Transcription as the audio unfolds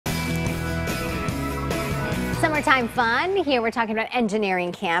Summertime fun. Here we're talking about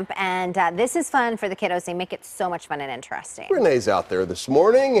engineering camp, and this is fun for the kiddos. They make it so much fun and interesting. Renee's out there this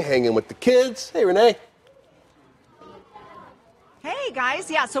morning hanging with the kids. Hey, Renee. Hey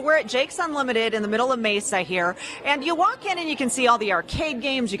guys, yeah, so we're at Jake's Unlimited in the middle of Mesa here, and you walk in and you can see all the arcade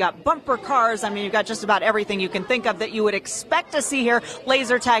games. You got bumper cars. I mean, you've got just about everything you can think of that you would expect to see here,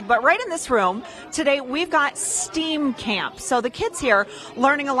 laser tag. But right in this room today, we've got STEAM camp. So the kids here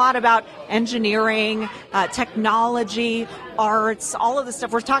learning a lot about engineering, technology, arts, all of this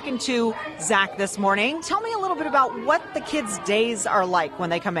stuff. We're talking to Zach this morning. Tell me a little bit about what the kids' days are like when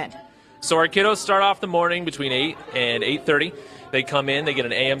they come in. So our kiddos start off the morning between 8 and 8:30. They come in, they get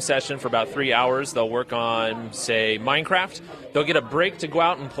an AM session for about 3 hours. They'll work on, say, Minecraft. They'll get a break to go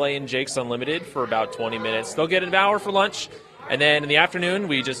out and play in Jake's Unlimited for about 20 minutes. They'll get an hour for lunch. And then in the afternoon,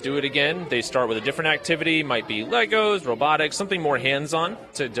 we just do it again. They start with a different activity, might be Legos, robotics, something more hands-on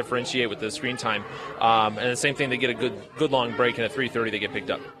to differentiate with the screen time. And the same thing, they get a good long break, and at 3:30 they get picked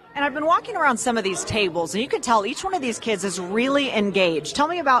up. And I've been walking around some of these tables, and you can tell each one of these kids is really engaged. Tell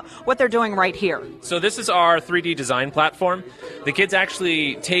me about what they're doing right here. So this is our 3D design platform. The kids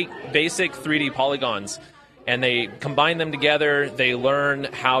actually take basic 3D polygons and they combine them together. They learn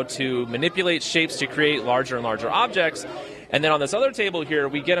how to manipulate shapes to create larger and larger objects. And then on this other table here,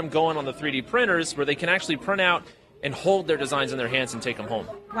 we get them going on the 3D printers where they can actually print out and hold their designs in their hands and take them home.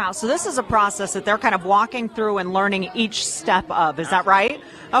 Wow, so this is a process that they're kind of walking through and learning each step of. Is that right?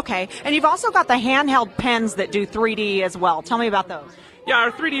 Okay. And you've also got the handheld pens that do 3D as well. Tell me about those. Yeah,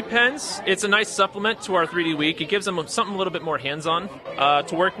 our 3D pens, it's a nice supplement to our 3D week. It gives them something a little bit more hands-on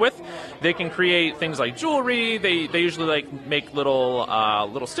to work with. They can create things like jewelry. They usually like make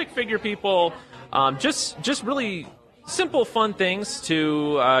little stick figure people. Just really simple, fun things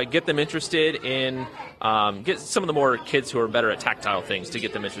to get them interested in, get some of the more kids who are better at tactile things to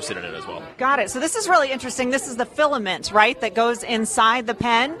get them interested in it as well. Got it. So this is really interesting. This is the filament, right, that goes inside the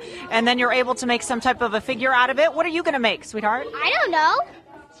pen, and then you're able to make some type of a figure out of it. What are you going to make, sweetheart? I don't know.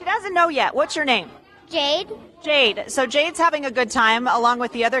 She doesn't know yet. What's your name? Jade. Jade. So Jade's having a good time along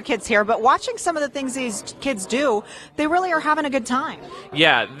with the other kids here, but watching some of the things these kids do, they really are having a good time.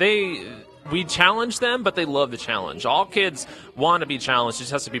 Yeah, we challenge them, but they love the challenge. All kids want to be challenged. It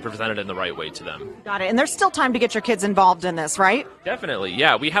just has to be presented in the right way to them. Got it. And there's still time to get your kids involved in this, right? Definitely,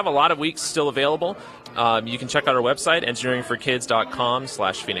 yeah. We have a lot of weeks still available. You can check out our website,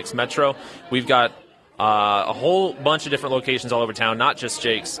 engineeringforkids.com/Phoenix Metro. We've got a whole bunch of different locations all over town, not just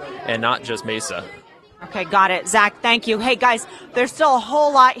Jake's and not just Mesa. Okay, got it. Zach, thank you. Hey, guys, there's still a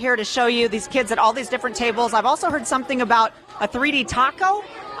whole lot here to show you, these kids at all these different tables. I've also heard something about a 3D taco.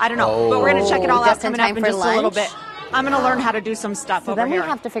 I don't know, but we're going to check it all out coming up in just a little bit. I'm going to learn how to do some stuff over then here. We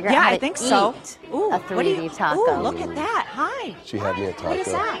have to figure out how to I think so. Ooh, a 3D taco. Ooh, look at that. Hi. She had me a taco. What is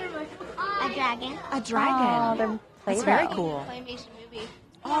that? A dragon. A dragon. That's very cool. Claymation movie.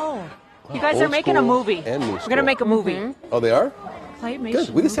 Oh, you guys Old are making a school movie. and new We're going to make a movie. Oh, they are? Claymation Good.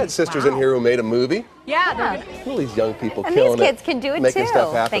 We just had movie. sisters in here who made a movie. Yeah. All these young people And killing these kids can do it making too.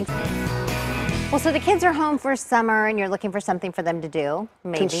 stuff happen. Thanks. Well, so the kids are home for summer, and you're looking for something for them to do,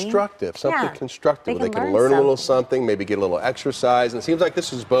 maybe. Constructive, something Yeah. constructive. They They can can learn learn a little something, maybe get a little exercise. And it seems like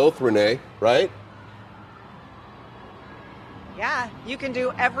this is both, Renee, right? Yeah, you can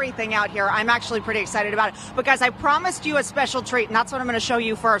do everything out here. I'm actually pretty excited about it. But guys, I promised you a special treat, and that's what I'm going to show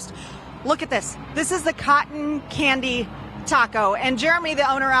you first. Look at this. This is the cotton candy taco. And Jeremy, the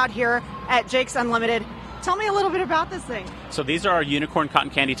owner out here at Jake's Unlimited, tell me a little bit about this thing. So these are our unicorn cotton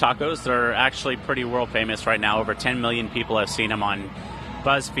candy tacos. They're actually pretty world famous right now. Over 10 million people have seen them on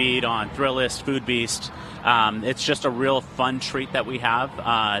BuzzFeed, on Thrillist, Food Beast. It's just a real fun treat that we have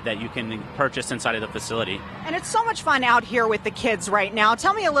that you can purchase inside of the facility. And it's so much fun out here with the kids right now.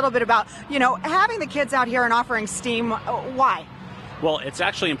 Tell me a little bit about, having the kids out here and offering STEAM. Why? Well, it's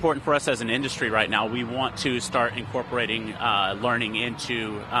actually important for us as an industry right now. We want to start incorporating learning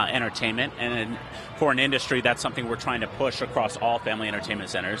into entertainment. And for an industry, that's something we're trying to push across all family entertainment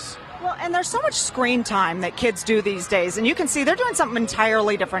centers. Well, and there's so much screen time that kids do these days. And you can see they're doing something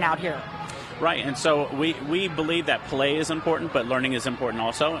entirely different out here. Right, and so we believe that play is important, but learning is important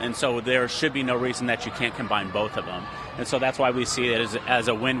also, and so there should be no reason that you can't combine both of them. And so that's why we see it as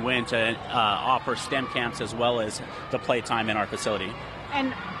a win-win to offer STEM camps as well as the playtime in our facility.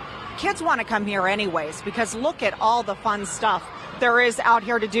 And kids want to come here anyways, because look at all the fun stuff there is out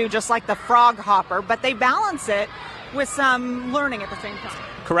here to do, just like the frog hopper, but they balance it with some learning at the same time.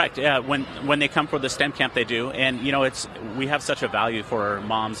 Correct. When they come for the STEM camp, they do, and we have such a value for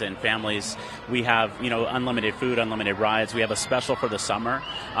moms and families. We have unlimited food, unlimited rides. We have a special for the summer.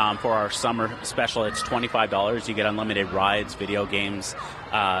 For our summer special, it's $25. You get unlimited rides, video games,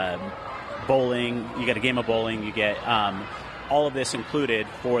 bowling, you get a game of bowling, you get all of this included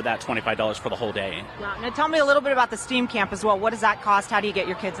for that $25 for the whole day. Wow. Now tell me a little bit about the STEAM camp as well. What does that cost? How do you get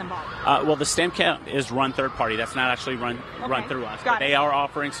your kids involved? Well, the STEM camp is run third party. That's not actually run through us. Got But it. they are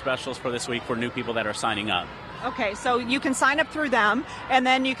offering specials for this week for new people that are signing up. Okay, so you can sign up through them, and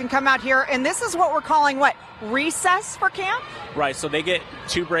then you can come out here, and this is what we're calling, what, recess for camp? Right, so they get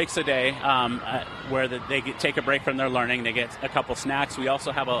 2 breaks a day where take a break from their learning. They get a couple snacks. We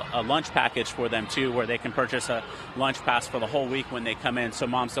also have a lunch package for them, too, where they can purchase a lunch pass for the whole week when they come in, so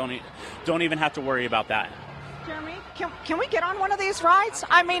moms don't even have to worry about that. Jeremy, can we get on one of these rides?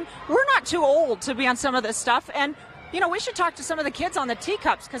 I mean, we're not too old to be on some of this stuff, and, you know, we should talk to some of the kids on the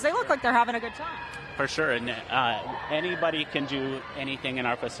teacups, because they look like they're having a good time. For sure, and anybody can do anything in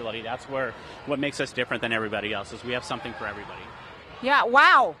our facility. That's what makes us different than everybody else, is we have something for everybody. Yeah,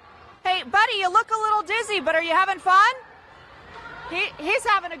 wow. Hey, buddy, you look a little dizzy, but are you having fun? He's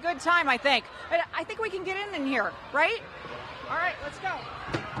having a good time, I think. I think we can get in here, right? All right, let's go.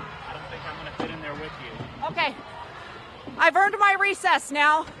 I don't think I'm going to fit in there with you. Okay. I've earned my recess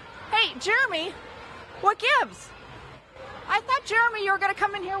now. Hey, Jeremy, what gives? I thought, Jeremy, you were going to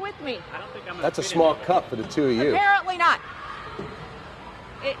come in here with me. I don't think I'm going to That's a small cup for the 2 of you. Apparently not.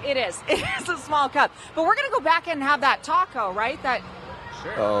 It is. It is a small cup. But we're going to go back and have that taco, right? That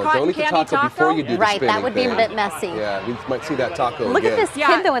Oh, cotton don't eat the candy taco before you do the Right, that spinning would be a thing. bit messy. Yeah, we might see that taco Look again. at this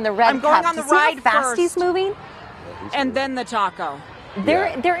Yeah, kid though in the red I'm going cup. on Do the you see how ride fast he's first. moving? and then the taco. There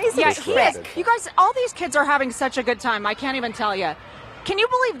is a Yeah, trick. he is. You guys, all these kids are having such a good time. I can't even tell you. Can you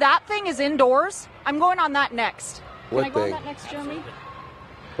believe that thing is indoors? I'm going on that next. Can What I go thing? on that next, Jeremy?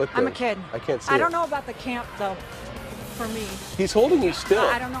 What I'm a thing? kid. I can't see I it. don't know about the camp, though, for me. He's holding you still.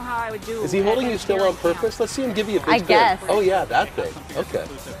 I don't know how I would do. Is he holding you still on engineering purpose? Let's see him give you a big I thing. guess. Oh, yeah, that thing. Okay.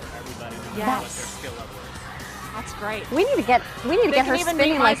 camp. Yes. That's great. We need to get They her can even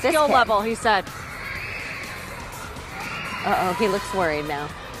spinning meet my like this skill kid. level, he said. Uh-oh, he looks worried now.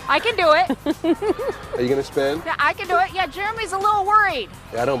 I can do it. Are you going to spin? Yeah, I can do it. Yeah, Jeremy's a little worried.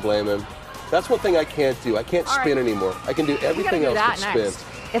 Yeah, I don't blame him. That's one thing I can't do. I can't All right. spin anymore. I can do everything do else that but spin. next.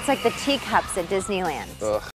 It's like the teacups at Disneyland. Ugh.